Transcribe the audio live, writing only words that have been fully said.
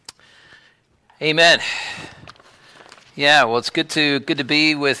Amen. Yeah, well, it's good to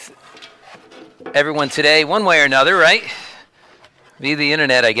be with everyone today, one way or another, right? Via the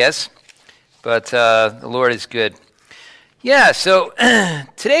internet, I guess. But the Lord is good. Yeah, so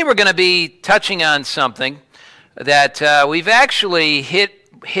today we're going to be touching on something that we've actually hit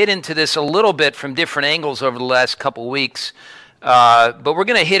into this a little bit from different angles over the last couple weeks. But we're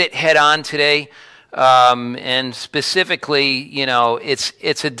going to hit it head on today. And specifically, you know,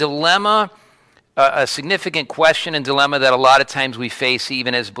 it's a dilemma, a significant question and dilemma that a lot of times we face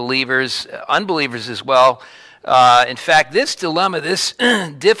even as believers, unbelievers as well. In fact, this dilemma, this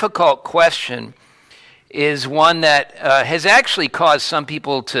difficult question is one that has actually caused some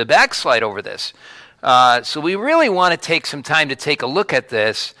people to backslide over this. So we really want to take some time to take a look at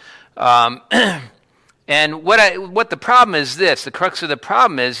this. And what the problem is this, the crux of the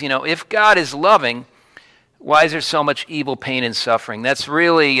problem is, you know, if God is loving, why is there so much evil, pain, and suffering? That's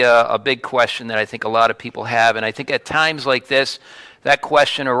really a big question that I think a lot of people have. And I think at times like this, that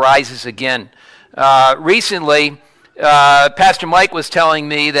question arises again. Recently, Pastor Mike was telling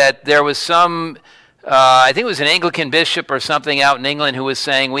me that there was some, I think it was an Anglican bishop or something out in England who was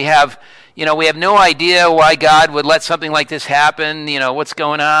saying, we have no idea why God would let something like this happen. You know, what's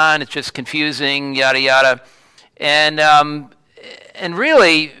going on? It's just confusing, yada, yada. And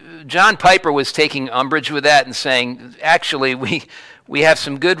really, John Piper was taking umbrage with that and saying, actually, we have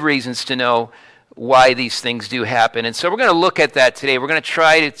some good reasons to know why these things do happen. And so we're going to look at that today. We're going to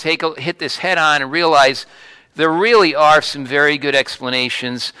try to hit this head on and realize there really are some very good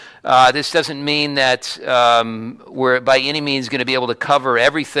explanations. This doesn't mean that we're by any means going to be able to cover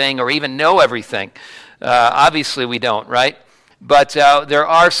everything or even know everything. Obviously, we don't, right? But there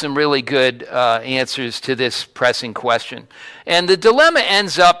are some really good answers to this pressing question. And the dilemma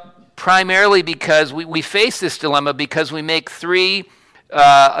ends up primarily because we face this dilemma because we make three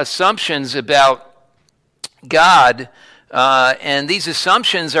assumptions about God. And these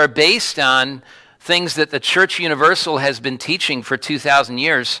assumptions are based on things that the Church Universal has been teaching for 2,000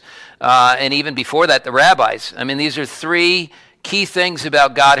 years. And even before that, the rabbis. I mean, these are three key things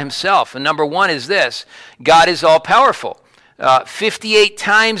about God himself. And number one is this: God is all-powerful. 58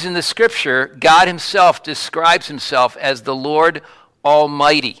 times in the Scripture, God himself describes himself as the Lord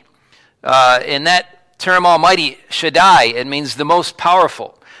Almighty. In that term Almighty, Shaddai, it means the most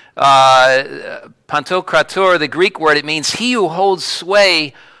powerful. Pantokrator, the Greek word, it means he who holds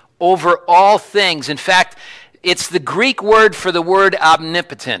sway over all things. In fact, it's the Greek word for the word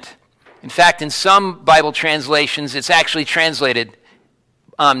omnipotent. In fact, in some Bible translations, it's actually translated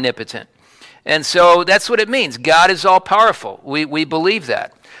omnipotent. And so that's what it means. God is all-powerful. We believe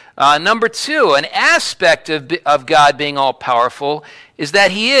that. Number two, an aspect of God being all-powerful is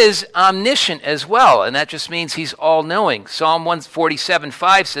that he is omniscient as well, and that just means he's all-knowing. Psalm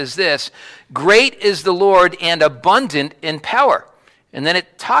 147:5 says this: "Great is the Lord and abundant in power." And then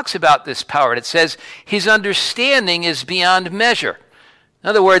it talks about this power. It says, his understanding is beyond measure. In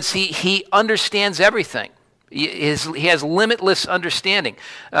other words, he understands everything. He has limitless understanding.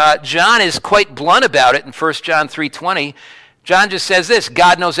 John is quite blunt about it in 1 John 3:20. John just says this: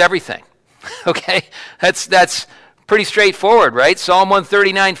 God knows everything. Okay? That's pretty straightforward, right? Psalm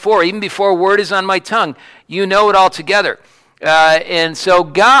 139:4, even before a word is on my tongue, you know it altogether. And so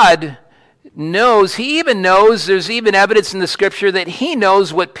God knows, he even knows, there's even evidence in the Scripture that he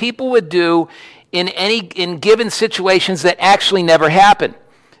knows what people would do in given situations that actually never happen.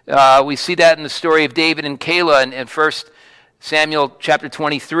 We see that in the story of David and Keilah in 1 Samuel chapter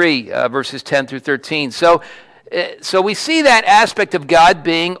 23, verses 10 through 13. So we see that aspect of God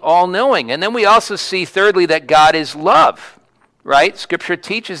being all-knowing. And then we also see, thirdly, that God is love, right? Scripture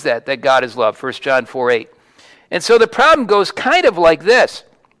teaches that God is love, 1 John 4:8. And so the problem goes kind of like this.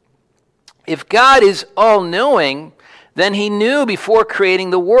 If God is all-knowing, then he knew before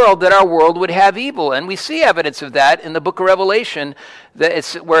creating the world that our world would have evil. And we see evidence of that in the book of Revelation,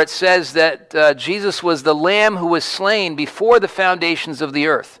 where it says that Jesus was the Lamb who was slain before the foundations of the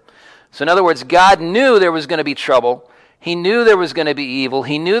earth. So in other words, God knew there was going to be trouble. He knew there was going to be evil.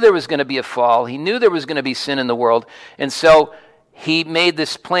 He knew there was going to be a fall. He knew there was going to be sin in the world. And so he made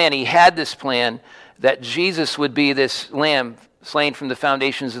this plan. He had this plan that Jesus would be this Lamb slain from the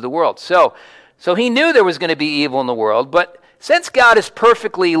foundations of the world. So he knew there was going to be evil in the world, but since God is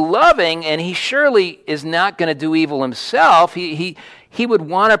perfectly loving and he surely is not going to do evil himself, he would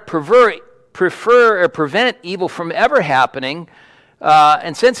want to prefer or prevent evil from ever happening.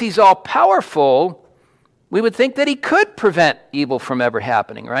 And since he's all-powerful, we would think that he could prevent evil from ever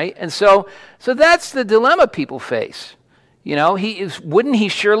happening, right? And so that's the dilemma people face. You know, wouldn't he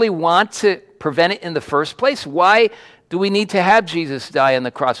surely want to prevent it in the first place? Why do we need to have Jesus die on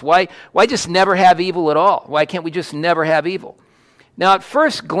the cross? Why just never have evil at all? Why can't we just never have evil? Now, at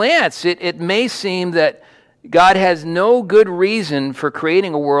first glance, it may seem that God has no good reason for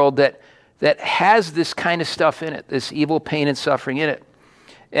creating a world that has this kind of stuff in it, this evil, pain, and suffering in it.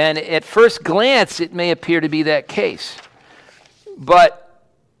 And at first glance, it may appear to be that case. But,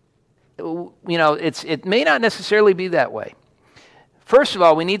 it may not necessarily be that way. First of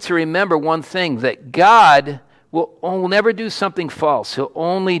all, we need to remember one thing, that God will never do something false. He'll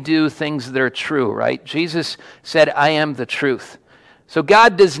only do things that are true, right? Jesus said, I am the truth. So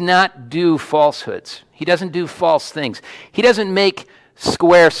God does not do falsehoods. He doesn't do false things. He doesn't make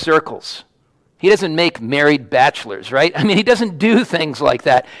square circles. He doesn't make married bachelors, right? I mean, he doesn't do things like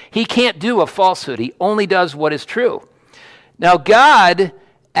that. He can't do a falsehood. He only does what is true. Now, God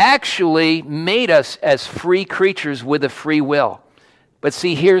actually made us as free creatures with a free will. But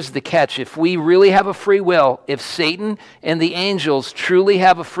see, here's the catch. If we really have a free will, if Satan and the angels truly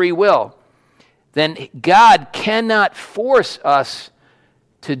have a free will, then God cannot force us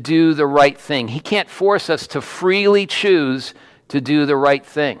to do the right thing. He can't force us to freely choose to do the right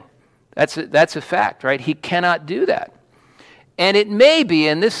thing. That's a fact, right? He cannot do that. And it may be,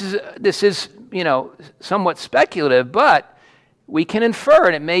 and this is somewhat speculative, but we can infer,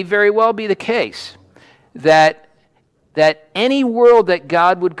 and it may very well be the case, that any world that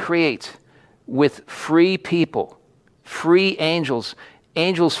God would create with free people, free angels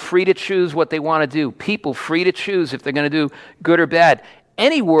free to choose what they want to do, people free to choose if they're going to do good or bad,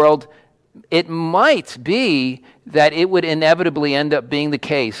 any world, it might be that it would inevitably end up being the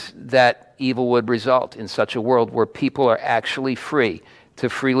case that evil would result in such a world where people are actually free to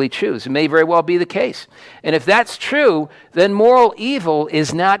freely choose. It may very well be the case. And if that's true, then moral evil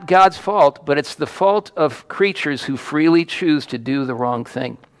is not God's fault, but it's the fault of creatures who freely choose to do the wrong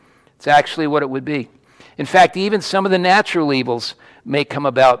thing. It's actually what it would be. In fact, even some of the natural evils may come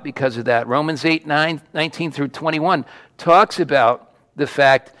about because of that. Romans 8:19 through 21 talks about the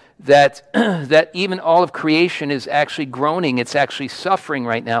fact that that even all of creation is actually groaning, it's actually suffering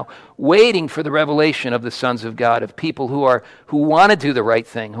right now, waiting for the revelation of the sons of God, of people who want to do the right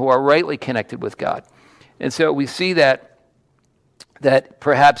thing, who are rightly connected with God. And so we see that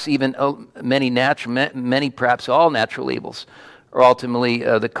perhaps even many perhaps all natural evils are ultimately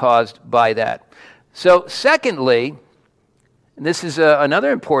caused by that. So secondly, and this is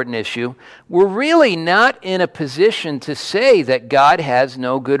another important issue, we're really not in a position to say that God has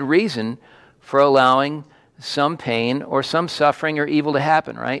no good reason for allowing some pain or some suffering or evil to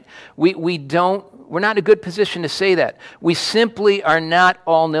happen, right? We're not in a good position to say that. We simply are not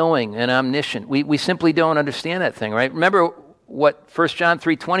all-knowing and omniscient. We simply don't understand that thing, right? Remember what 1 John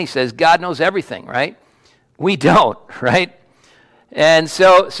 3:20 says, God knows everything, right? We don't, right? And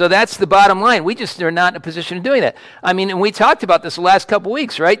so that's the bottom line. We just are not in a position of doing that. I mean, and we talked about this the last couple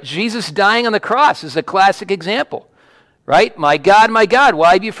weeks, right? Jesus dying on the cross is a classic example, right? My God,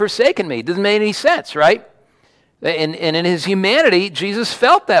 why have you forsaken me? It doesn't make any sense, right? And in his humanity, Jesus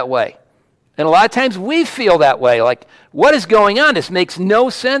felt that way. And a lot of times we feel that way, like, what is going on? This makes no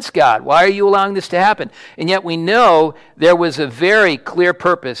sense, God. Why are you allowing this to happen? And yet we know there was a very clear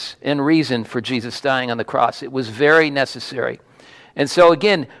purpose and reason for Jesus dying on the cross. It was very necessary. And so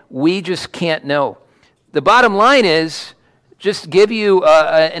again, we just can't know. The bottom line is, just give you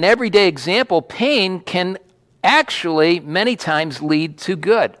an everyday example, pain can actually many times lead to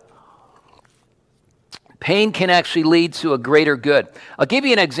good. Pain can actually lead to a greater good. I'll give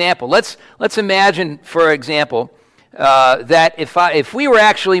you an example. Let's imagine, for example, that if we were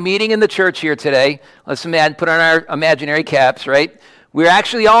actually meeting in the church here today, let's imagine, put on our imaginary caps, right? We're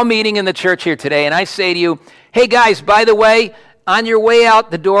actually all meeting in the church here today, and I say to you, hey guys, by the way, on your way out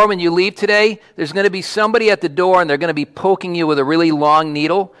the door when you leave today, there's going to be somebody at the door, and they're going to be poking you with a really long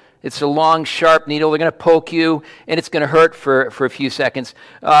needle. It's a long, sharp needle. They're going to poke you, and it's going to hurt for a few seconds.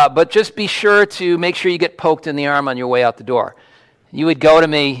 But just be sure to make sure you get poked in the arm on your way out the door. You would go to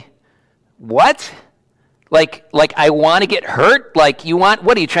me, what? Like I want to get hurt? Like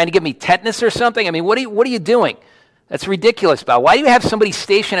what are you trying to give me tetanus or something? I mean, what are you doing? That's ridiculous, Bob. Why do you have somebody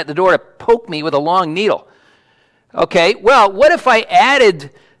stationed at the door to poke me with a long needle? Okay, well, what if I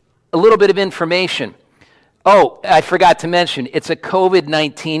added a little bit of information? Oh, I forgot to mention, it's a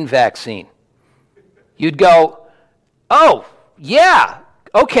COVID-19 vaccine. You'd go, oh, yeah,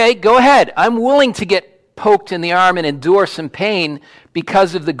 okay, go ahead. I'm willing to get poked in the arm and endure some pain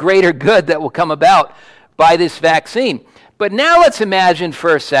because of the greater good that will come about by this vaccine. But now let's imagine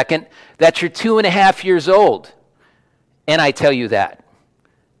for a second that you're 2.5 years old, and I tell you that.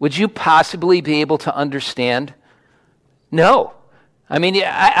 Would you possibly be able to understand? No. I mean,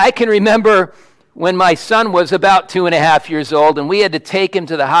 I can remember when my son was about 2.5 years old, and we had to take him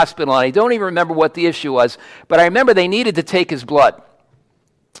to the hospital. And I don't even remember what the issue was, but I remember they needed to take his blood.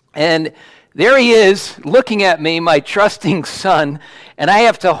 And there he is looking at me, my trusting son, and I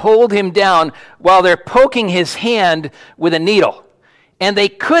have to hold him down while they're poking his hand with a needle. And they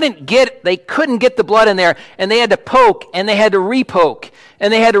couldn't get the blood in there, and they had to poke, and they had to repoke,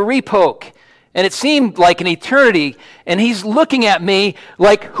 and they had to repoke. And it seemed like an eternity, and he's looking at me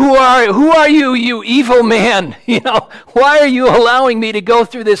like, who are you, you evil man? Why are you allowing me to go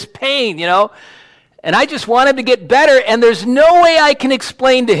through this pain, And I just want him to get better, and there's no way I can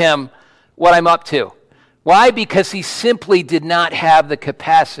explain to him what I'm up to. Why? Because he simply did not have the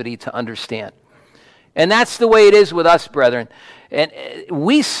capacity to understand. And that's the way it is with us, brethren. And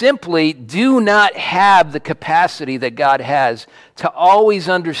we simply do not have the capacity that God has to always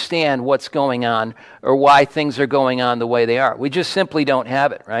understand what's going on or why things are going on the way they are. We just simply don't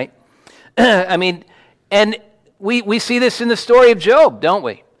have it, right? And we see this in the story of Job, don't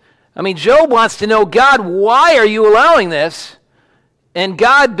we? Job wants to know, God, why are you allowing this? And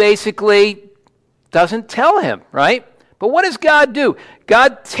God basically doesn't tell him, right? But what does God do?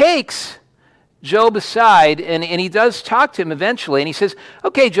 God takes Job aside, and he does talk to him eventually, and he says,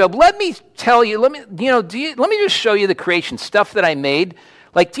 okay, Job, let me tell you, let me just show you the creation, stuff that I made.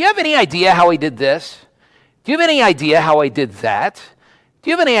 Like, do you have any idea how I did this? Do you have any idea how I did that?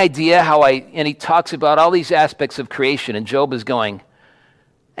 Do you have any idea and he talks about all these aspects of creation, and Job is going,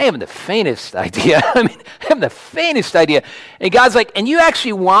 I haven't the faintest idea. I haven't the faintest idea. And God's like, and you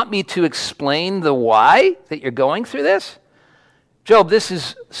actually want me to explain the why that you're going through this? Job, this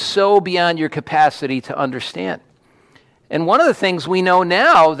is so beyond your capacity to understand. And one of the things we know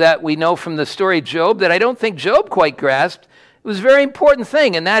now that we know from the story of Job that I don't think Job quite grasped, it was a very important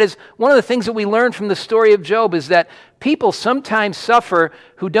thing, and that is one of the things that we learn from the story of Job is that people sometimes suffer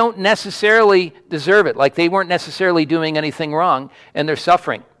who don't necessarily deserve it, like they weren't necessarily doing anything wrong, and they're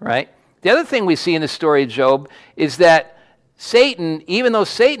suffering, right? The other thing we see in the story of Job is that Satan, even though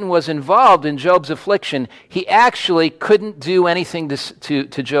Satan was involved in Job's affliction, he actually couldn't do anything to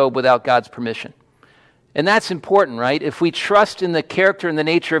Job without God's permission. And that's important, right? If we trust in the character and the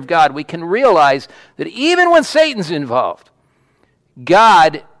nature of God, we can realize that even when Satan's involved,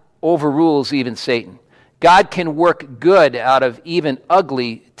 God overrules even Satan. God can work good out of even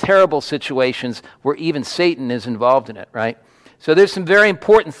ugly, terrible situations where even Satan is involved in it, right? So there's some very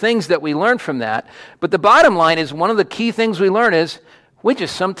important things that we learn from that. But the bottom line is one of the key things we learn is we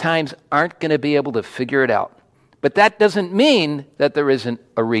just sometimes aren't going to be able to figure it out. But that doesn't mean that there isn't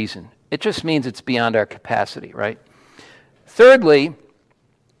a reason. It just means it's beyond our capacity, right? Thirdly,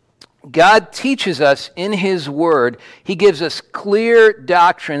 God teaches us in His Word. He gives us clear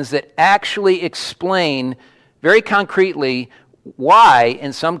doctrines that actually explain very concretely why,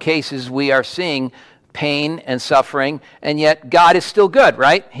 in some cases, we are seeing pain and suffering, and yet God is still good,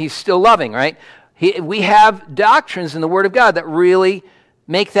 right? He's still loving, right? We have doctrines in the Word of God that really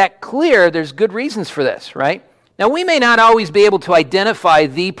make that clear. There's good reasons for this, right? Now, we may not always be able to identify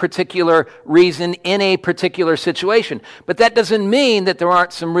the particular reason in a particular situation, but that doesn't mean that there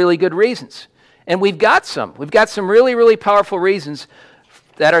aren't some really good reasons. And we've got some. We've got some really, really powerful reasons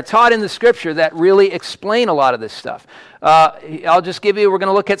that are taught in the Scripture that really explain a lot of this stuff. I'll just give you, we're going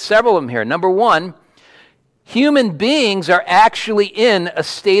to look at several of them here. Number one, human beings are actually in a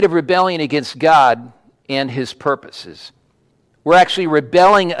state of rebellion against God and His purposes. We're actually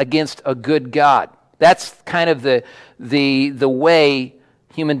rebelling against a good God. That's kind of the way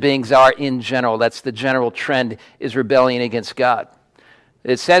human beings are in general. That's the general trend, is rebellion against God.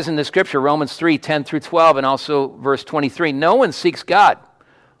 It says in the Scripture, Romans 3:10 through 12, and also verse 23, no one seeks God.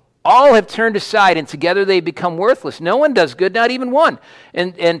 All have turned aside, and together they become worthless. No one does good, not even one.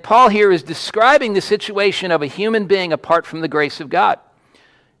 And Paul here is describing the situation of a human being apart from the grace of God.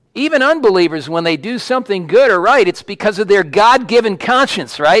 Even unbelievers, when they do something good or right, it's because of their God-given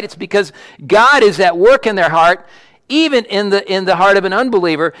conscience, right? It's because God is at work in their heart, even in the heart of an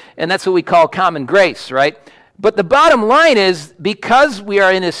unbeliever, and that's what we call common grace, right? But the bottom line is, because we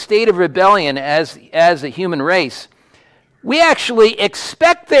are in a state of rebellion as a human race, we actually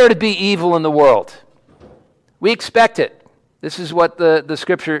expect there to be evil in the world. We expect it. This is what the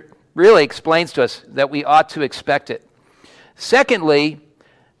Scripture really explains to us, that we ought to expect it. Secondly,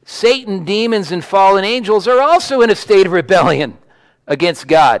 Satan, demons, and fallen angels are also in a state of rebellion against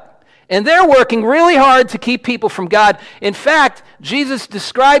God. And they're working really hard to keep people from God. In fact, Jesus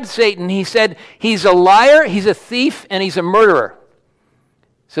described Satan. He said he's a liar, he's a thief, and he's a murderer.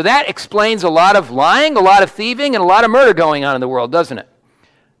 So that explains a lot of lying, a lot of thieving, and a lot of murder going on in the world, doesn't it?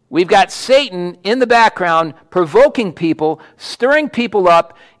 We've got Satan in the background provoking people, stirring people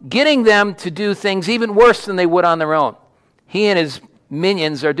up, getting them to do things even worse than they would on their own. He and his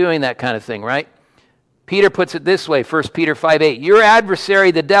minions are doing that kind of thing, right? Peter puts it this way, 1 Peter 5:8. Your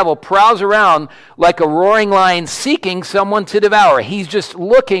adversary, the devil, prowls around like a roaring lion seeking someone to devour. He's just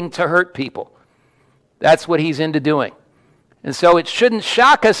looking to hurt people. That's what he's into doing. And so it shouldn't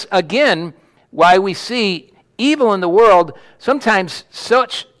shock us again why we see evil in the world, sometimes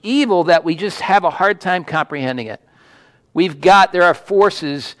such evil that we just have a hard time comprehending it. There are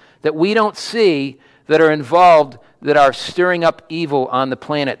forces that we don't see that are involved that are stirring up evil on the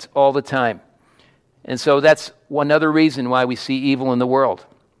planet all the time. And so that's another reason why we see evil in the world.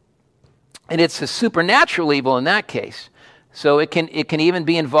 And it's a supernatural evil in that case. So it can even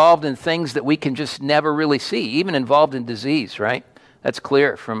be involved in things that we can just never really see, even involved in disease, right? That's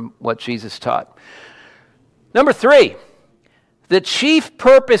clear from what Jesus taught. Number 3, the chief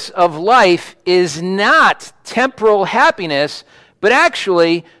purpose of life is not temporal happiness, but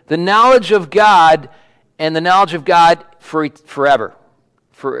actually the knowledge of God, and the knowledge of God for forever,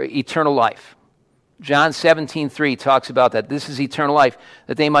 for eternal life. John 17:3 talks about that. This is eternal life,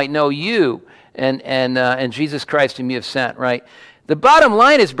 that they might know you and Jesus Christ whom you have sent, right? The bottom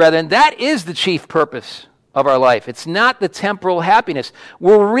line is, brethren, that is the chief purpose of our life. It's not the temporal happiness.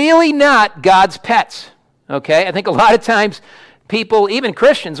 We're really not God's pets, okay? I think a lot of times people, even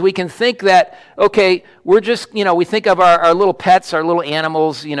Christians, we can think that, okay, we're just, we think of our little pets, our little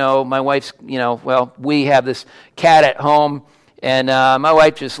animals, my wife's, we have this cat at home, and my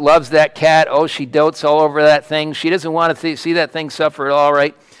wife just loves that cat. Oh, she dotes all over that thing. She doesn't want to see that thing suffer at all,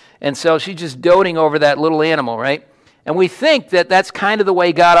 right? And so she's just doting over that little animal, right? And we think that that's kind of the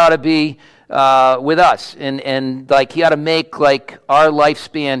way God ought to be with us. And like he ought to make like our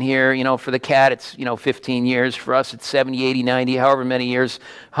lifespan here, for the cat, it's, 15 years. For us, it's 70, 80, 90, however many years,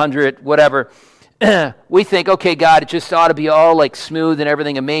 100, whatever. We think, okay, God, it just ought to be all like smooth and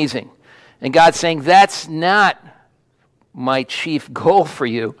everything amazing. And God's saying, that's not my chief goal for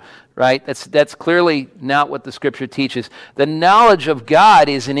you, right? That's clearly not what the Scripture teaches. The knowledge of God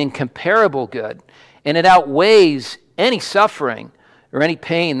is an incomparable good, and it outweighs any suffering or any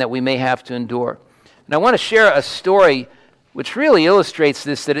pain that we may have to endure. And I want to share a story which really illustrates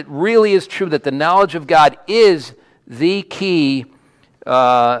this, that it really is true that the knowledge of God is the key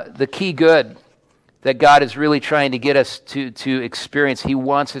good that God is really trying to get us to experience. He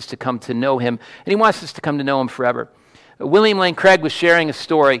wants us to come to know Him, and He wants us to come to know Him forever. William Lane Craig was sharing a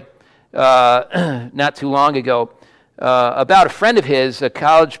story not too long ago about a friend of his, a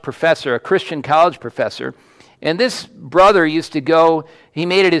college professor, a Christian college professor. And this brother used to go, he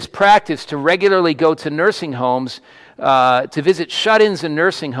made it his practice to regularly go to nursing homes, to visit shut-ins in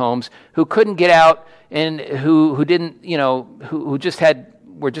nursing homes who couldn't get out and who didn't, who just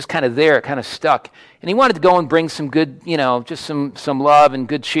were just kind of there, kind of stuck. And he wanted to go and bring some good, just some love and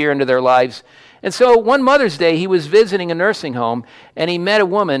good cheer into their lives. And so one Mother's Day, he was visiting a nursing home, and he met a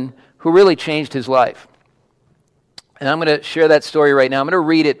woman who really changed his life. And I'm going to share that story right now. I'm going to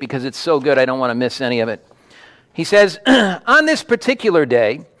read it because it's so good, I don't want to miss any of it. He says, on this particular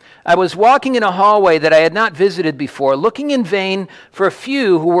day, I was walking in a hallway that I had not visited before, looking in vain for a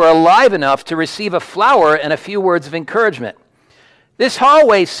few who were alive enough to receive a flower and a few words of encouragement. This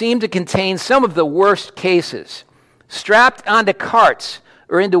hallway seemed to contain some of the worst cases, strapped onto carts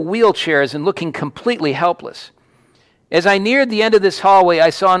or into wheelchairs and looking completely helpless. As I neared the end of this hallway, I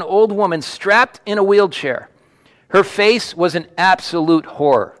saw an old woman strapped in a wheelchair. Her face was an absolute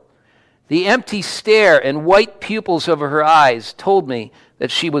horror. The empty stare and white pupils over her eyes told me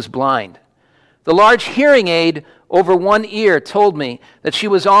that she was blind. The large hearing aid over one ear told me that she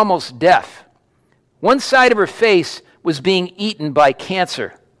was almost deaf. One side of her face was being eaten by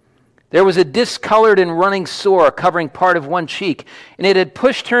cancer. There was a discolored and running sore covering part of one cheek, and it had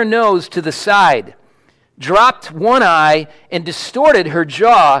pushed her nose to the side, dropped one eye, and distorted her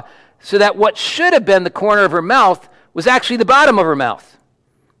jaw so that what should have been the corner of her mouth was actually the bottom of her mouth.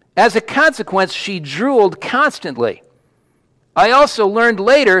 As a consequence, she drooled constantly. I also learned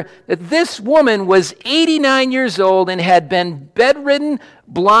later that this woman was 89 years old and had been bedridden,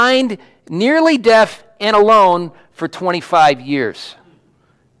 blind, nearly deaf, and alone for 25 years.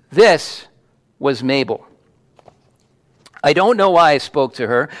 This was Mabel. I don't know why I spoke to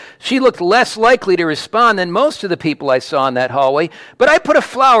her. She looked less likely to respond than most of the people I saw in that hallway, but I put a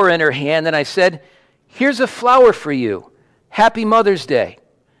flower in her hand and I said, "Here's a flower for you. Happy Mother's Day."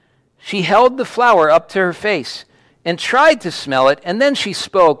 She held the flower up to her face and tried to smell it, and then she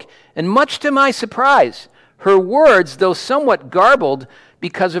spoke, and much to my surprise, her words, though somewhat garbled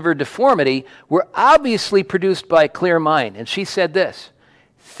because of her deformity, were obviously produced by a clear mind. And she said this,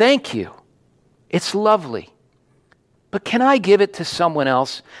 Thank you. It's lovely. But can I give it to someone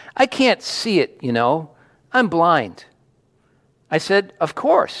else? I can't see it, you know. I'm blind." I said, "Of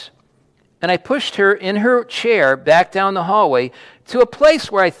course." And I pushed her in her chair back down the hallway to a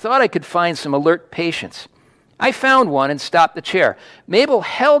place where I thought I could find some alert patients. I found one and stopped the chair. Mabel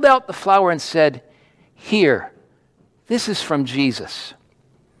held out the flower and said, "Here, this is from Jesus."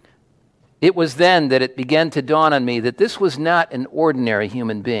 It was then that it began to dawn on me that this was not an ordinary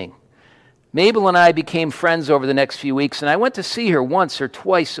human being. Mabel and I became friends over the next few weeks, and I went to see her once or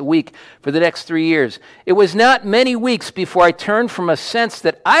twice a week for the next 3 years. It was not many weeks before I turned from a sense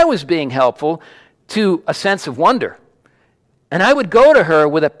that I was being helpful to a sense of wonder. And I would go to her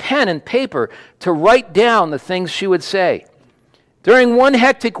with a pen and paper to write down the things she would say. During one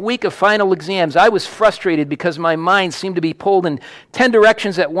hectic week of final exams, I was frustrated because my mind seemed to be pulled in 10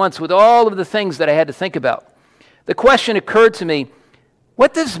 directions at once with all of the things that I had to think about. The question occurred to me,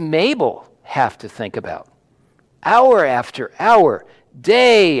 what does Mabel have to think about? Hour after hour,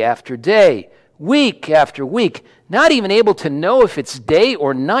 day after day, week after week, not even able to know if it's day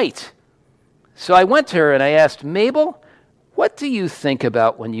or night. So I went to her and I asked, "Mabel, what do you think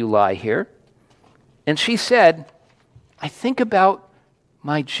about when you lie here?" And she said, "I think about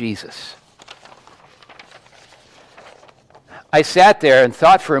my Jesus." I sat there and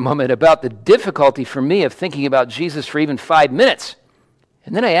thought for a moment about the difficulty for me of thinking about Jesus for even 5 minutes.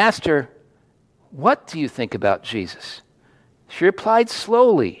 And then I asked her, "What do you think about Jesus?" She replied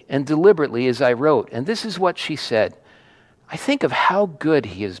slowly and deliberately as I wrote, and this is what she said. "I think of how good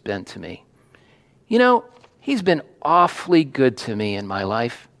he has been to me. You know, he's been awfully good to me in my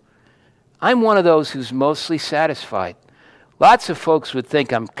life. I'm one of those who's mostly satisfied. Lots of folks would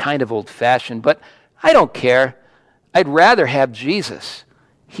think I'm kind of old-fashioned, but I don't care. I'd rather have Jesus.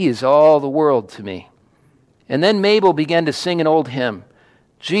 He is all the world to me." And then Mabel began to sing an old hymn.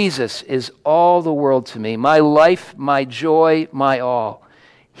 "Jesus is all the world to me, my life, my joy, my all.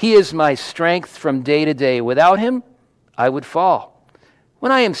 He is my strength from day to day. Without him, I would fall.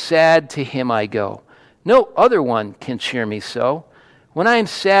 When I am sad, to him I go. No other one can cheer me so. When I am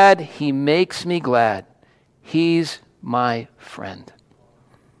sad, he makes me glad. He's my friend."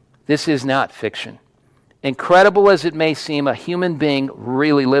 This is not fiction. Incredible as it may seem, a human being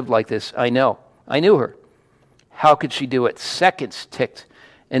really lived like this. I know. I knew her. How could she do it? Seconds ticked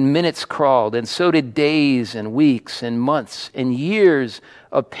and minutes crawled, and so did days and weeks and months and years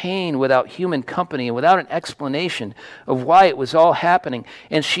of pain without human company and without an explanation of why it was all happening.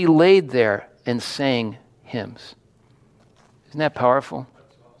 And she laid there and sang hymns. Isn't that powerful?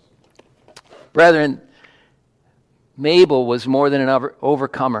 Brethren, Mabel was more than an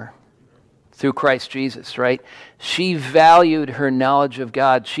overcomer through Christ Jesus, right? She valued her knowledge of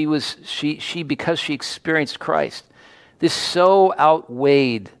God. She because she experienced Christ. This so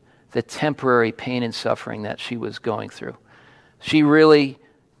outweighed the temporary pain and suffering that she was going through. She really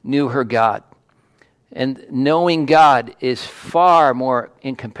knew her God. And knowing God is far more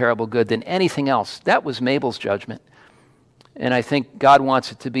incomparable good than anything else. That was Mabel's judgment. And I think God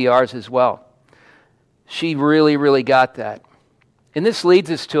wants it to be ours as well. She really, really got that. And this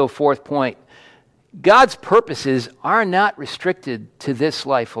leads us to a fourth point. God's purposes are not restricted to this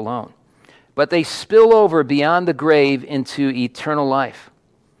life alone, but they spill over beyond the grave into eternal life.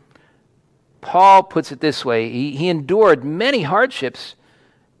 Paul puts it this way. He endured many hardships,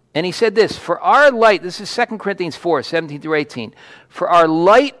 and he said this, "For our light," this is 2 Corinthians 4, 17 through 18, "For our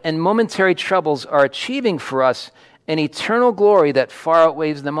light and momentary troubles are achieving for us an eternal glory that far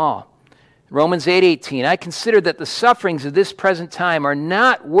outweighs them all." Romans 8:18, "I consider that the sufferings of this present time are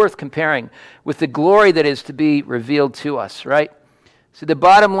not worth comparing with the glory that is to be revealed to us," right? So the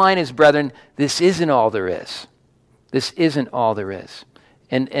bottom line is, brethren, this isn't all there is. This isn't all there is.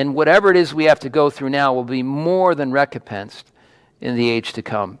 And whatever it is we have to go through now will be more than recompensed in the age to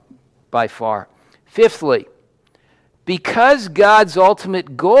come, by far. Fifthly, because God's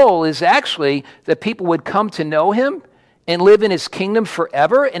ultimate goal is actually that people would come to know him and live in his kingdom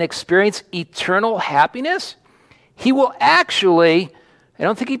forever and experience eternal happiness, he will actually, I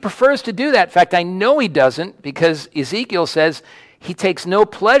don't think he prefers to do that. In fact, I know he doesn't, because Ezekiel says he takes no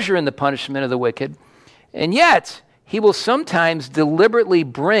pleasure in the punishment of the wicked. And yet, he will sometimes deliberately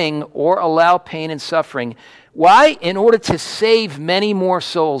bring or allow pain and suffering. Why? In order to save many more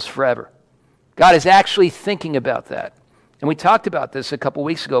souls forever. God is actually thinking about that. And we talked about this a couple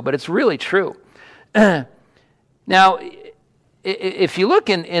weeks ago, but it's really true. Now, if you look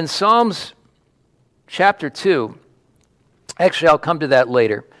in Psalms chapter 2, actually I'll come to that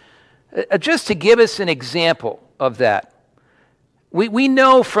later, just to give us an example of that. We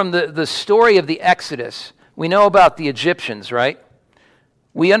know from the story of the Exodus, we know about the Egyptians, right?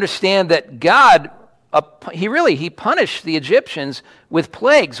 we understand that God, he punished the Egyptians with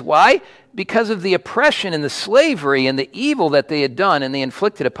plagues. Why? Because of the oppression and the slavery and the evil that they had done and they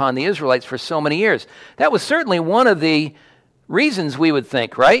inflicted upon the Israelites for so many years. That was certainly one of the reasons, we would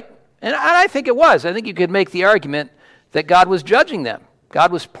think, right? And I think it was. I think you could make the argument that God was judging them.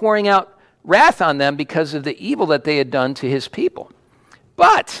 God was pouring out wrath on them because of the evil that they had done to his people.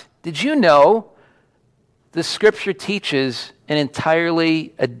 But did you know the Scripture teaches an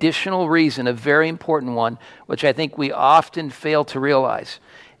entirely additional reason, a very important one, which I think we often fail to realize.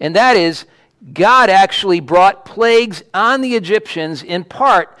 And that is, God actually brought plagues on the Egyptians in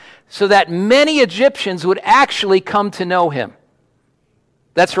part so that many Egyptians would actually come to know him.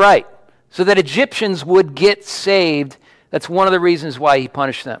 That's right. So that Egyptians would get saved. That's one of the reasons why he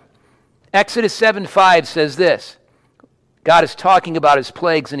punished them. Exodus 7:5 says this. God is talking about his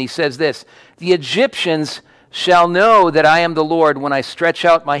plagues, and he says this: "The Egyptians shall know that I am the Lord when I stretch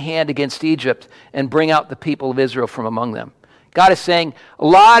out my hand against Egypt and bring out the people of Israel from among them." God is saying, a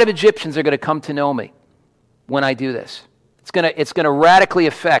lot of Egyptians are going to come to know me when I do this. It's going to radically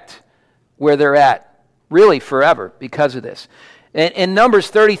affect where they're at, really forever, because of this. In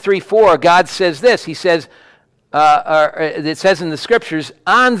Numbers 33:4, God says this. He says, it says in the Scriptures,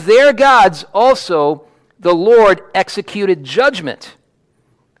 "On their gods also the Lord executed judgment."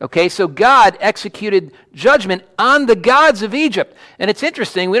 Okay, so God executed judgment on the gods of Egypt. And it's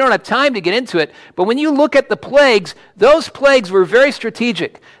interesting, we don't have time to get into it, but when you look at the plagues, those plagues were very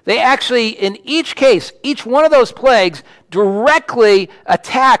strategic. They actually, in each case, each one of those plagues directly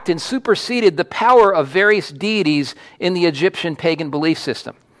attacked and superseded the power of various deities in the Egyptian pagan belief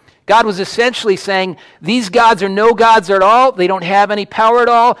system. God was essentially saying, these gods are no gods at all. They don't have any power at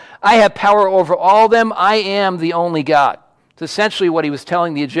all. I have power over all of them. I am the only God. It's essentially what he was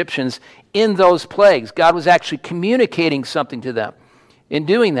telling the Egyptians in those plagues. God was actually communicating something to them in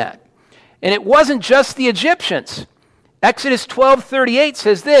doing that. And it wasn't just the Egyptians. Exodus 12:38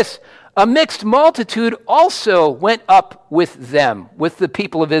 says this: "A mixed multitude also went up with them," with the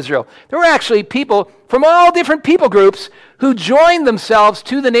people of Israel. There were actually people from all different people groups who joined themselves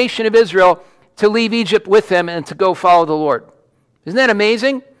to the nation of Israel to leave Egypt with them and to go follow the Lord. Isn't that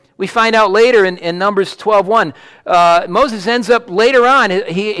amazing? We find out later in Numbers 12:1, Moses ends up later on,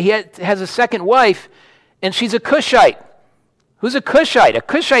 he has a second wife, and she's a Cushite. Who's a Cushite? A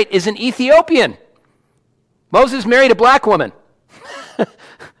Cushite is an Ethiopian. Moses married a black woman.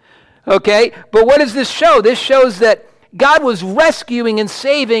 Okay, but what does this show? This shows that God was rescuing and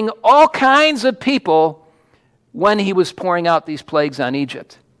saving all kinds of people when he was pouring out these plagues on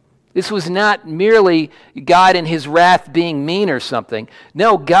Egypt. This was not merely God in his wrath being mean or something.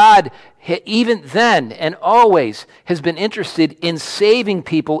 No, God, even then and always, has been interested in saving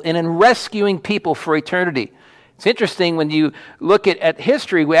people and in rescuing people for eternity. It's interesting when you look at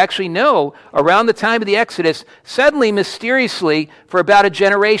history, we actually know around the time of the Exodus, suddenly, mysteriously, for about a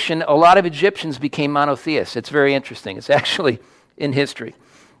generation, a lot of Egyptians became monotheists. It's very interesting. It's actually in history.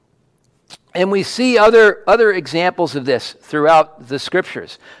 And we see other examples of this throughout the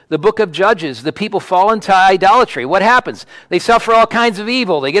Scriptures. The book of Judges, the people fall into idolatry. What happens? They suffer all kinds of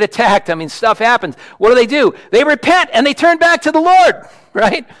evil. They get attacked. I mean, stuff happens. What do? They repent and they turn back to the Lord,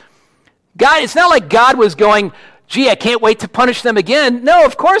 right? God, it's not like God was going, gee, I can't wait to punish them again. No,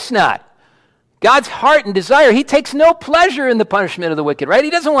 of course not. God's heart and desire, he takes no pleasure in the punishment of the wicked, right? He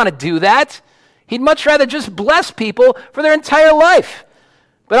doesn't want to do that. He'd much rather just bless people for their entire life.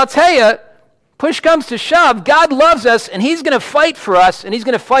 But I'll tell you, push comes to shove, God loves us, and he's going to fight for us, and he's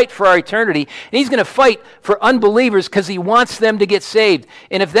going to fight for our eternity, and he's going to fight for unbelievers because he wants them to get saved.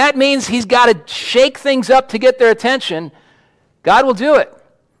 And if that means he's got to shake things up to get their attention, God will do it.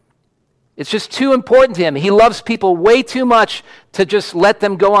 It's just too important to him. He loves people way too much to just let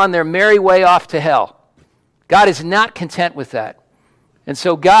them go on their merry way off to hell. God is not content with that. And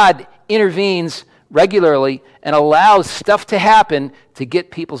so God intervenes regularly and allows stuff to happen to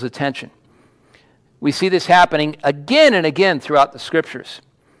get people's attention. We see this happening again and again throughout the Scriptures.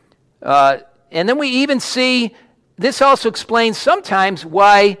 And then we even see, this also explains sometimes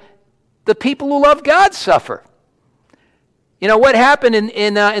why the people who love God suffer. You know, what happened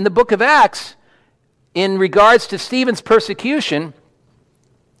in the book of Acts in regards to Stephen's persecution,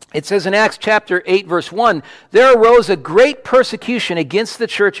 it says in Acts chapter 8, verse 1, "There arose a great persecution against the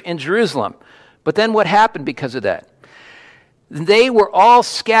church in Jerusalem." But then what happened because of that? They were all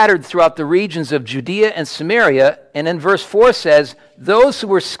scattered throughout the regions of Judea and Samaria. And then verse 4 says, those who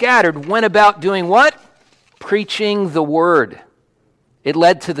were scattered went about doing what? Preaching the word. It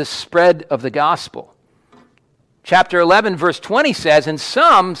led to the spread of the gospel. Chapter 11, verse 20 says, and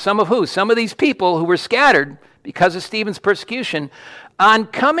some of who? Some of these people who were scattered because of Stephen's persecution, on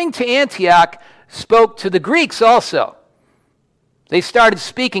coming to Antioch, spoke to the Greeks also. They started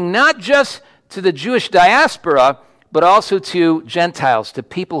speaking not just to the Jewish diaspora, but also to Gentiles, to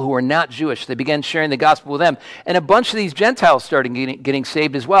people who were not Jewish. They began sharing the gospel with them. And a bunch of these Gentiles started getting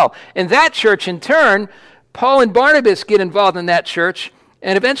saved as well. And that church, in turn, Paul and Barnabas get involved in that church,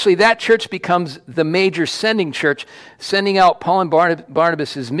 and eventually that church becomes the major sending church, sending out Paul and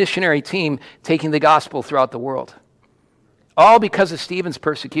Barnabas' missionary team, taking the gospel throughout the world. All because of Stephen's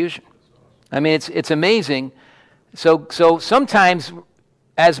persecution. I mean, it's amazing. So sometimes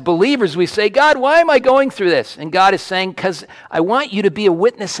as believers, we say, God, why am I going through this? And God is saying, because I want you to be a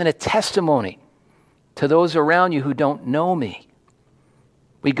witness and a testimony to those around you who don't know me.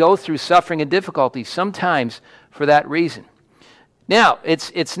 We go through suffering and difficulty sometimes for that reason. Now,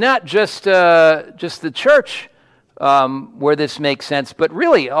 it's not just the church where this makes sense, but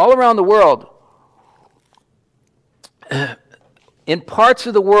really all around the world. In parts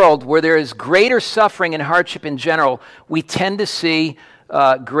of the world where there is greater suffering and hardship in general, we tend to see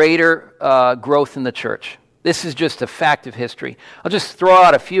greater growth in the church. This is just a fact of history. I'll just throw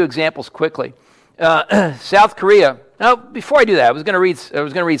out a few examples quickly. South Korea. Now, before I do that, I was going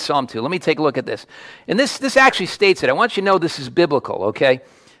to read Psalm 2. Let me take a look at this. And this actually states it. I want you to know this is biblical, okay?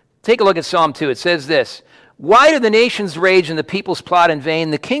 Take a look at Psalm 2. It says this: Why do the nations rage and the peoples plot in vain?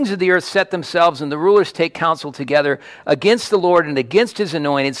 The kings of the earth set themselves and the rulers take counsel together against the Lord and against his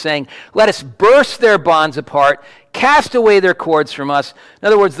anointed, saying, let us burst their bonds apart, cast away their cords from us. In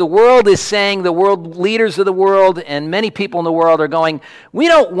other words, the world is saying, the world leaders of the world and many people in the world are going, we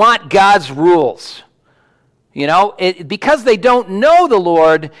don't want God's rules. You know, because they don't know the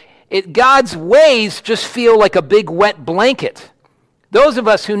Lord, God's ways just feel like a big wet blanket. Those of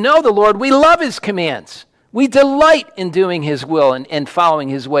us who know the Lord, we love his commands. We delight in doing his will and following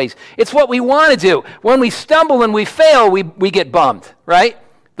his ways. It's what we want to do. When we stumble and we fail, we get bummed, right?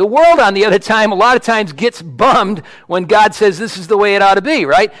 The world, on the other time, a lot of times gets bummed when God says this is the way it ought to be,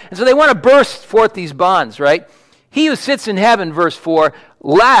 right? And so they want to burst forth these bonds, right? He who sits in heaven, verse 4,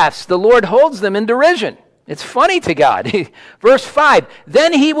 laughs. The Lord holds them in derision. It's funny to God. Verse 5,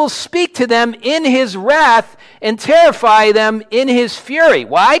 then he will speak to them in his wrath and terrify them in his fury.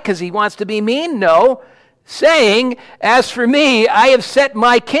 Why? Because he wants to be mean? No. Saying, as for me, I have set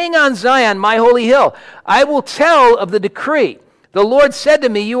my king on Zion, my holy hill. I will tell of the decree. The Lord said to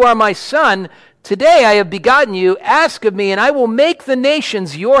me, you are my son. Today I have begotten you. Ask of me, and I will make the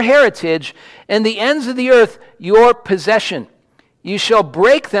nations your heritage and the ends of the earth your possession. You shall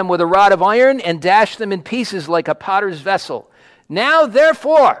break them with a rod of iron and dash them in pieces like a potter's vessel. Now,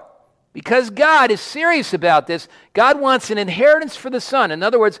 therefore, because God is serious about this, God wants an inheritance for the Son. In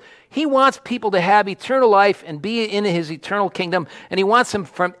other words, he wants people to have eternal life and be in his eternal kingdom, and he wants them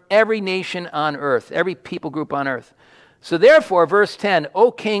from every nation on earth, every people group on earth. So therefore, verse 10,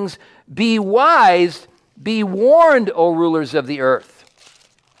 O kings, be wise, be warned, O rulers of the earth.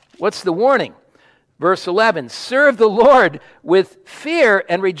 What's the warning? Verse 11, serve the Lord with fear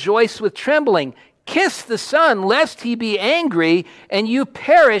and rejoice with trembling. Kiss the Son, lest he be angry and you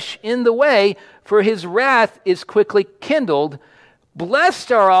perish in the way, for his wrath is quickly kindled.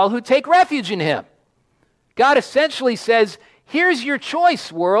 Blessed are all who take refuge in him. God essentially says, here's your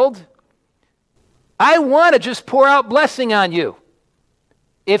choice, world. I want to just pour out blessing on you.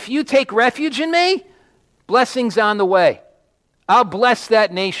 If you take refuge in me, blessing's on the way. I'll bless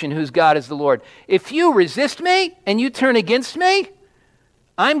that nation whose God is the Lord. If you resist me and you turn against me,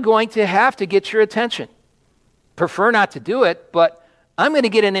 I'm going to have to get your attention. Prefer not to do it, but I'm going to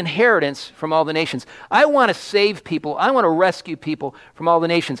get an inheritance from all the nations. I want to save people. I want to rescue people from all the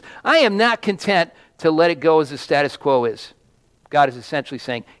nations. I am not content to let it go as the status quo is. God is essentially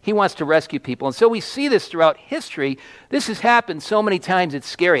saying he wants to rescue people. And so we see this throughout history. This has happened so many times, it's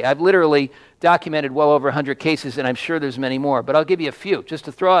scary. I've literally documented well over 100 cases, and I'm sure there's many more. But I'll give you a few, just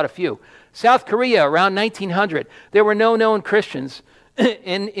to throw out a few. South Korea, around 1900, there were no known Christians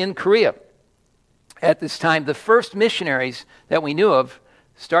in Korea at this time. The first missionaries that we knew of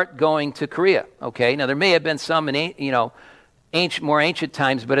start going to Korea. Okay, now there may have been some in more ancient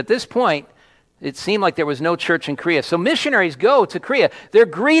times, but at this point, it seemed like there was no church in Korea. So missionaries go to Korea. They're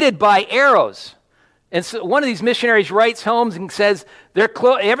greeted by arrows. And so one of these missionaries writes home and says,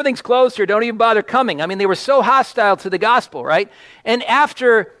 everything's closed here, don't even bother coming. I mean, they were so hostile to the gospel, right? And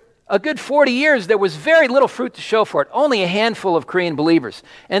after a good 40 years, there was very little fruit to show for it, only a handful of Korean believers.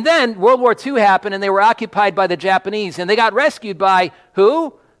 And then World War II happened, and they were occupied by the Japanese, and they got rescued by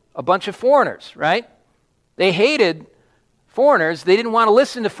who? A bunch of foreigners, right? They hated foreigners. They didn't want to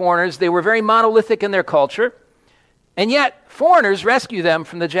listen to foreigners. They were very monolithic in their culture. And yet, foreigners rescue them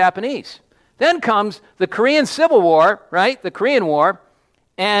from the Japanese. Then comes the Korean Civil War, right? The Korean War.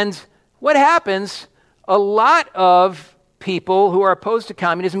 And what happens? A lot of people who are opposed to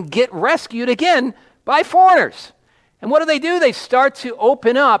communism get rescued again by foreigners. And what do? They start to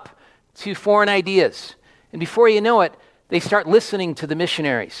open up to foreign ideas. And before you know it, they start listening to the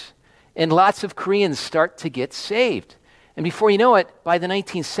missionaries. And lots of Koreans start to get saved. And before you know it, by the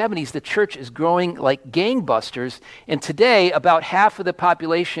 1970s, the church is growing like gangbusters. And today, about half of the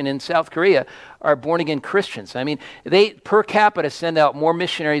population in South Korea are born-again Christians. I mean, they, per capita, send out more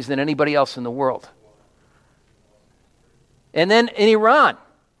missionaries than anybody else in the world. And then in Iran,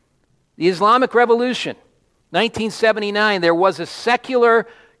 the Islamic Revolution, 1979, there was a secular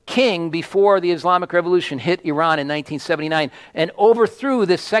king before the Islamic Revolution hit Iran in 1979 and overthrew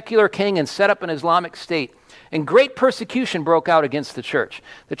this secular king and set up an Islamic state. And great persecution broke out against the church.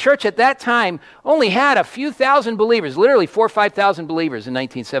 The church at that time only had a few thousand believers, literally 4,000 or 5,000 believers in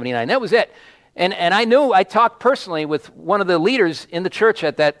 1979. That was it. And I talked personally with one of the leaders in the church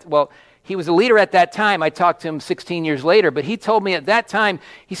at that, he was a leader at that time. I talked to him 16 years later, but he told me at that time,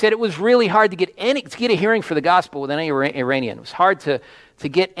 he said it was really hard to get a hearing for the gospel with any Iranian. It was hard to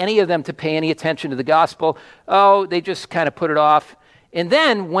get any of them to pay any attention to the gospel. Oh, they just kind of put it off. And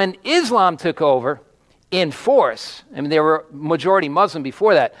then when Islam took over in force, I mean, they were majority Muslim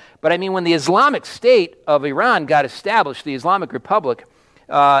before that, but I mean, when the Islamic State of Iran got established, the Islamic Republic,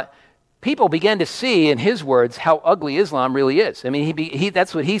 people began to see, in his words, how ugly Islam really is. I mean,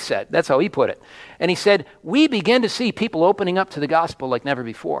 that's what he said. That's how he put it. And he said, we began to see people opening up to the gospel like never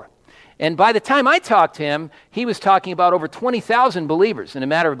before. And by the time I talked to him, he was talking about over 20,000 believers in a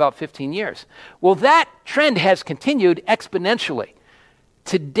matter of about 15 years. Well, that trend has continued exponentially.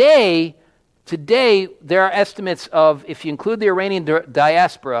 Today, there are estimates of, if you include the Iranian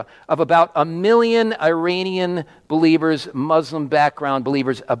diaspora, of about 1 million Iranian believers, Muslim background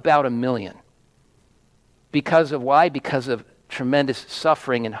believers, about 1 million. Because of why? Because of tremendous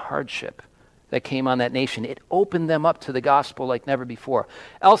suffering and hardship that came on that nation. It opened them up to the gospel like never before.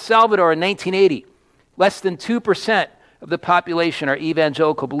 El Salvador in 1980, less than 2% of the population are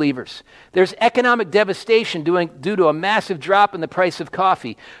evangelical believers. There's economic devastation due to a massive drop in the price of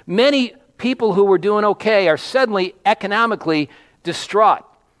coffee. Many people who were doing okay are suddenly economically distraught,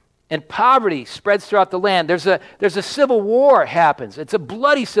 and poverty spreads throughout the land. There's a civil war happens. It's a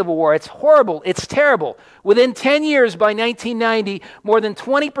bloody civil war. It's horrible. It's terrible. Within 10 years, by 1990, more than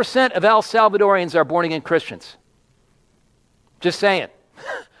 20% of El Salvadorians are born-again Christians. Just saying.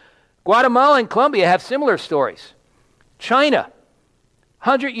 Guatemala and Colombia have similar stories. China,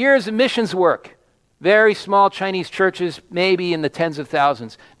 100 years of missions work. Very small Chinese churches, maybe in the tens of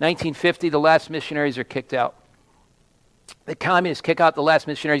thousands. 1950, the last missionaries are kicked out. The communists kick out the last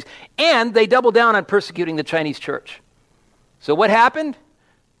missionaries, and they double down on persecuting the Chinese church. So what happened?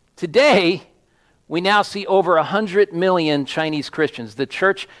 Today, we now see over 100 million Chinese Christians. The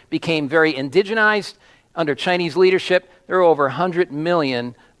church became very indigenized under Chinese leadership. There are over 100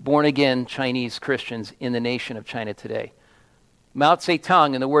 million born-again Chinese Christians in the nation of China today. Mao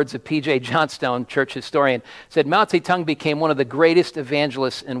Zedong, in the words of P.J. Johnstone, church historian, said Mao Zedong became one of the greatest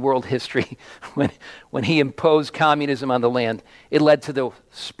evangelists in world history when he imposed communism on the land. It led to the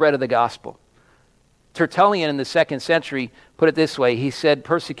spread of the gospel. Tertullian in the 2nd century put it this way. He said,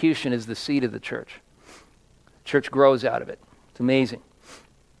 persecution is the seed of the church. The church grows out of it. It's amazing.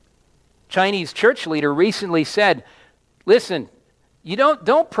 Chinese church leader recently said, listen, you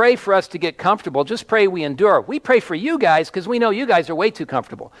don't pray for us to get comfortable. Just pray we endure. We pray for you guys because we know you guys are way too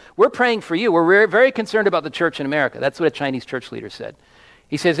comfortable. We're praying for you. We're very concerned about the church in America. That's what a Chinese church leader said.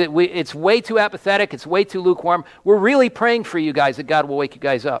 He says it's way too apathetic. It's way too lukewarm. We're really praying for you guys that God will wake you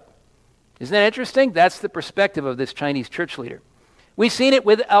guys up. Isn't that interesting? That's the perspective of this Chinese church leader. We've seen it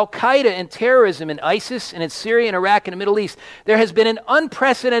with Al-Qaeda and terrorism in ISIS and in Syria and Iraq and the Middle East. There has been an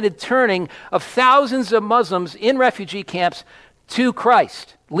unprecedented turning of thousands of Muslims in refugee camps to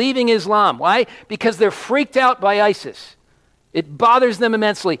Christ, leaving Islam. Why? Because they're freaked out by ISIS. It bothers them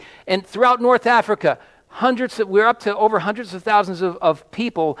immensely. And throughout North Africa, we're up to over hundreds of thousands of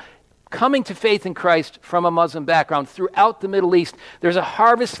people coming to faith in Christ from a Muslim background throughout the Middle East. There's a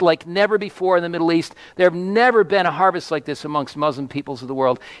harvest like never before in the Middle East. There have never been a harvest like this amongst Muslim peoples of the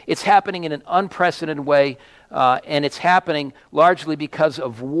world. It's happening in an unprecedented way, and it's happening largely because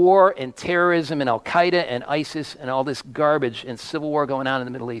of war and terrorism and Al-Qaeda and ISIS and all this garbage and civil war going on in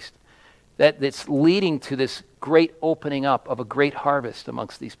the Middle East. That's leading to this great opening up of a great harvest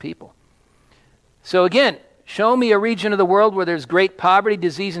amongst these people. So again, show me a region of the world where there's great poverty,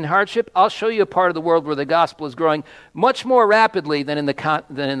 disease, and hardship. I'll show you a part of the world where the gospel is growing much more rapidly than in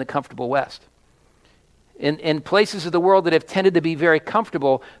the comfortable West. In places of the world that have tended to be very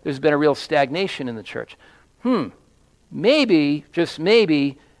comfortable, there's been a real stagnation in the church. maybe, just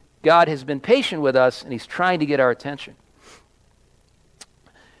maybe, God has been patient with us and he's trying to get our attention.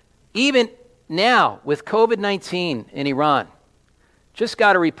 Even now, with COVID-19 in Iran, just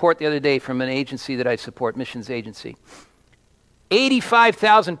got a report the other day from an agency that I support, missions agency.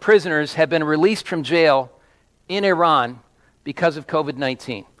 85,000 prisoners have been released from jail in Iran because of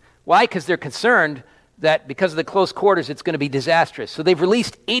COVID-19. Why? Because they're concerned that because of the close quarters, it's going to be disastrous. So they've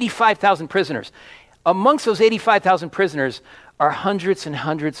released 85,000 prisoners. Amongst those 85,000 prisoners are hundreds and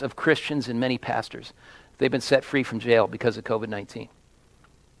hundreds of Christians and many pastors. They've been set free from jail because of COVID-19.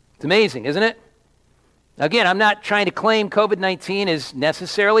 It's amazing, isn't it? Again, I'm not trying to claim COVID-19 is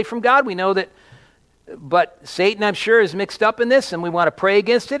necessarily from God. We know that, but Satan, I'm sure, is mixed up in this, and we want to pray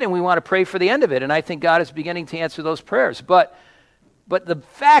against it, and we want to pray for the end of it. And I think God is beginning to answer those prayers. But the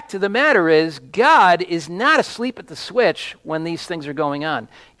fact of the matter is, God is not asleep at the switch when these things are going on.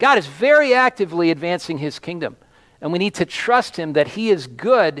 God is very actively advancing his kingdom. And we need to trust him that he is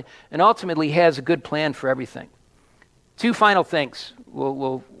good and ultimately has a good plan for everything. Two final things.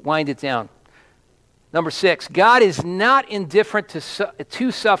 We'll wind it down. Number 6, God is not indifferent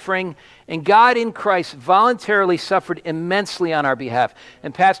to suffering, and God in Christ voluntarily suffered immensely on our behalf.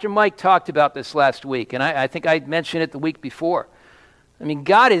 And Pastor Mike talked about this last week, and I think I mentioned it the week before. I mean,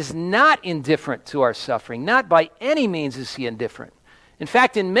 God is not indifferent to our suffering. Not by any means is he indifferent. In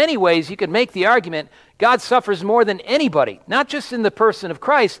fact, in many ways, you could make the argument God suffers more than anybody, not just in the person of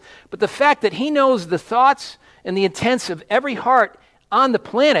Christ, but the fact that he knows the thoughts and the intents of every heart on the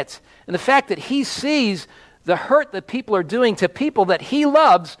planet, and the fact that he sees the hurt that people are doing to people that he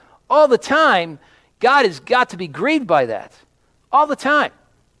loves all the time. God has got to be grieved by that all the time,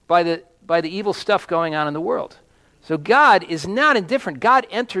 by the evil stuff going on in the world. So God is not indifferent. God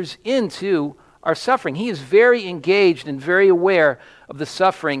enters into our suffering. He is very engaged and very aware of the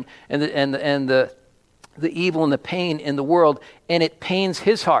suffering and the evil and the pain in the world, and it pains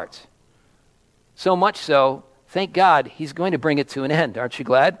his heart. So much so, thank God, he's going to bring it to an end. Aren't you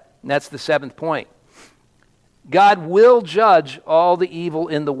glad? And that's the 7th point. God will judge all the evil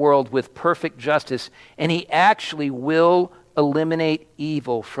in the world with perfect justice, and he actually will eliminate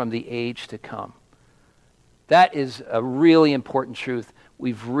evil from the age to come. That is a really important truth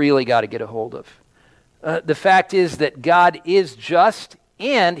we've really got to get a hold of. The fact is that God is just,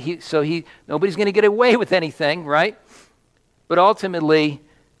 and nobody's going to get away with anything, right? But ultimately,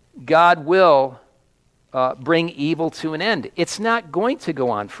 God will bring evil to an end. It's not going to go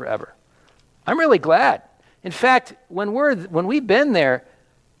on forever. I'm really glad. In fact, when we've been there,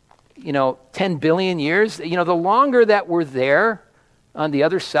 10 billion years, the longer that we're there on the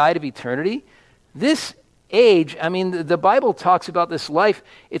other side of eternity, this age, the Bible talks about this life,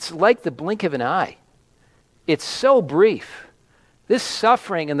 it's like the blink of an eye. It's so brief. This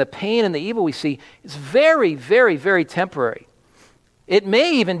suffering and the pain and the evil we see is very, very, very temporary. It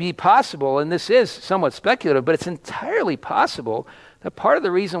may even be possible, and this is somewhat speculative, but it's entirely possible that part of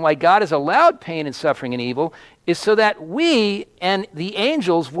the reason why God has allowed pain and suffering and evil is so that we and the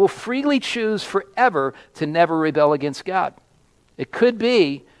angels will freely choose forever to never rebel against God. It could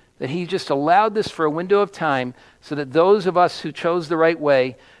be that he just allowed this for a window of time so that those of us who chose the right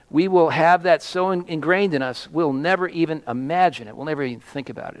way, we will have that so ingrained in us, we'll never even imagine it. We'll never even think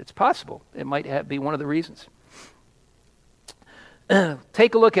about it. It's possible. It might be one of the reasons.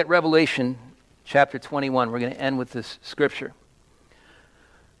 Take a look at Revelation chapter 21. We're going to end with this scripture.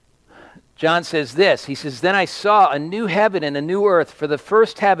 John says this. He says, "Then I saw a new heaven and a new earth, for the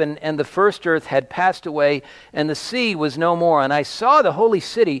first heaven and the first earth had passed away, and the sea was no more. And I saw the holy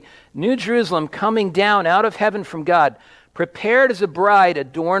city, New Jerusalem, coming down out of heaven from God, prepared as a bride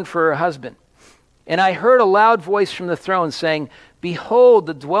adorned for her husband. And I heard a loud voice from the throne saying, 'Behold,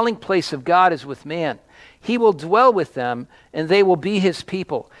 the dwelling place of God is with man. He will dwell with them, and they will be his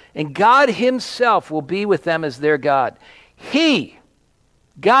people. And God himself will be with them as their God.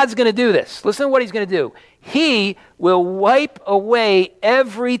 God's going to do this. Listen to what he's going to do. He will wipe away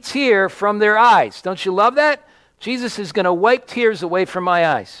every tear from their eyes.'" Don't you love that? Jesus is going to wipe tears away from my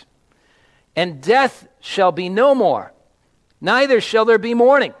eyes. "And death shall be no more. Neither shall there be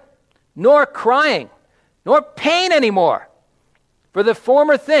mourning, nor crying, nor pain anymore. For the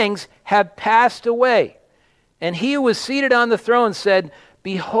former things have passed away. And he who was seated on the throne said,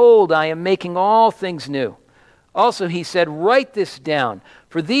 'Behold, I am making all things new.' Also he said, 'Write this down,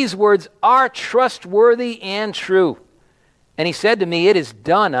 for these words are trustworthy and true.' And he said to me, 'It is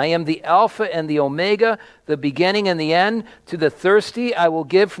done. I am the Alpha and the Omega, the beginning and the end. To the thirsty I will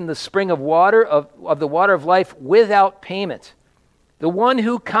give from the spring of water, of the water of life without payment. The one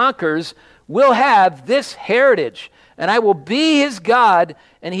who conquers will have this heritage, and I will be his God,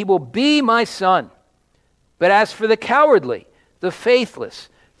 and he will be my son. But as for the cowardly, the faithless,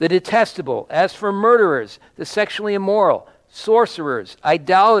 the detestable, as for murderers, the sexually immoral, sorcerers,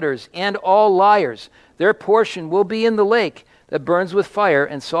 idolaters, and all liars, their portion will be in the lake that burns with fire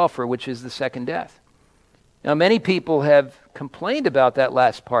and sulfur, which is the second death. Now, many people have complained about that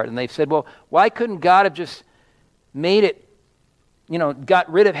last part, and they've said, well, why couldn't God have just made it,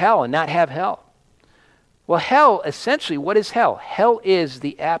 got rid of hell and not have hell? Well, hell, essentially, what is hell? Hell is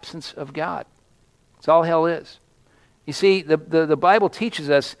the absence of God. That's all hell is. You see, the Bible teaches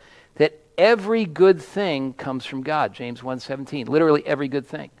us that every good thing comes from God, James 1:17, literally every good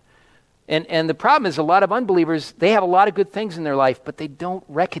thing. And the problem is a lot of unbelievers, they have a lot of good things in their life, but they don't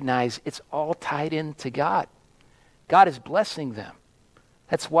recognize it's all tied into God. God is blessing them.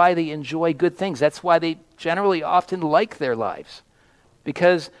 That's why they enjoy good things. That's why they generally often like their lives,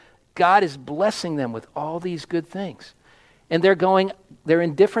 because God is blessing them with all these good things. And they're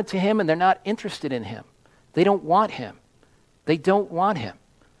indifferent to him, and they're not interested in him. They don't want him. They don't want him.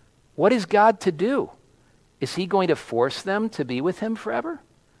 What is God to do? Is he going to force them to be with him forever?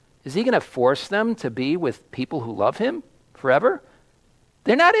 Is he going to force them to be with people who love him forever?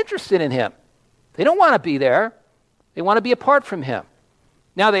 They're not interested in him. They don't want to be there. They want to be apart from him.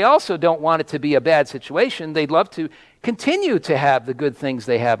 Now, they also don't want it to be a bad situation. They'd love to continue to have the good things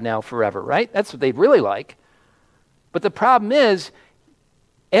they have now forever, right? That's what they'd really like. But the problem is,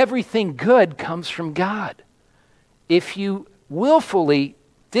 everything good comes from God. If you willfully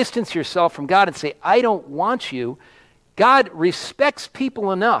distance yourself from God and say, I don't want you, God respects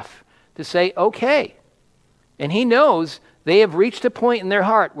people enough to say, okay. And he knows they have reached a point in their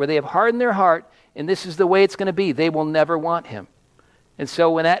heart where they have hardened their heart, and this is the way it's going to be. They will never want him. And so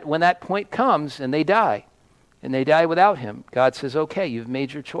when that point comes and they die without him, God says, okay, you've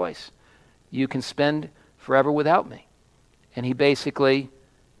made your choice. You can spend forever without me. And he basically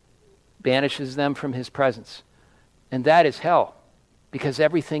banishes them from his presence. And that is hell, because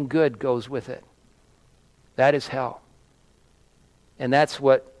everything good goes with it. That is hell. And that's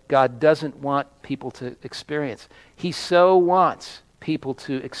what God doesn't want people to experience. He so wants people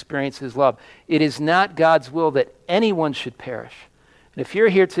to experience his love. It is not God's will that anyone should perish. And if you're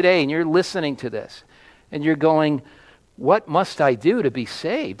here today and you're listening to this and you're going, what must I do to be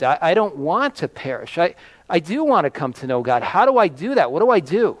saved? I don't want to perish. I do want to come to know God. How do I do that? What do I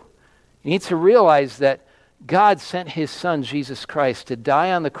do? You need to realize that God sent his son, Jesus Christ, to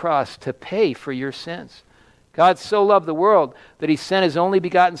die on the cross to pay for your sins. God so loved the world that he sent his only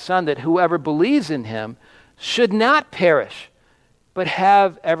begotten Son, that whoever believes in him should not perish, but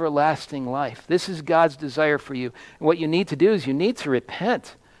have everlasting life. This is God's desire for you. And what you need to do is you need to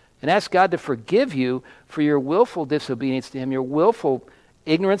repent and ask God to forgive you for your willful disobedience to him, your willful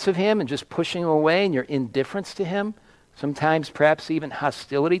ignorance of him and just pushing him away, and your indifference to him, sometimes perhaps even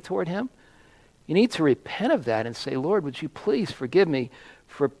hostility toward him. You need to repent of that and say, Lord, would you please forgive me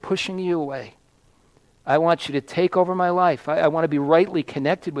for pushing you away? I want you to take over my life. I want to be rightly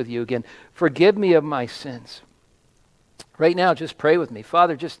connected with you again. Forgive me of my sins. Right now, just pray with me.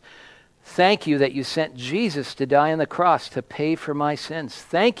 Father, just thank you that you sent Jesus to die on the cross to pay for my sins.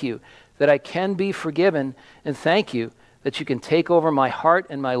 Thank you that I can be forgiven, and thank you that you can take over my heart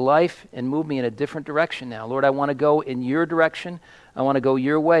and my life and move me in a different direction now. Lord, I want to go in your direction. I want to go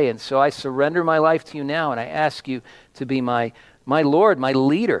your way, and so I surrender my life to you now, and I ask you to be my Lord, my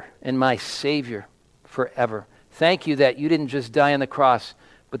leader, and my Savior forever. Thank you that you didn't just die on the cross,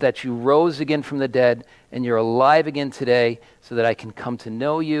 but that you rose again from the dead, and you're alive again today so that I can come to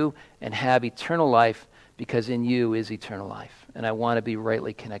know you and have eternal life, because in you is eternal life. And I want to be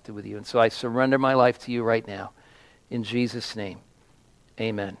rightly connected with you. And so I surrender my life to you right now. In Jesus' name,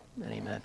 amen and amen.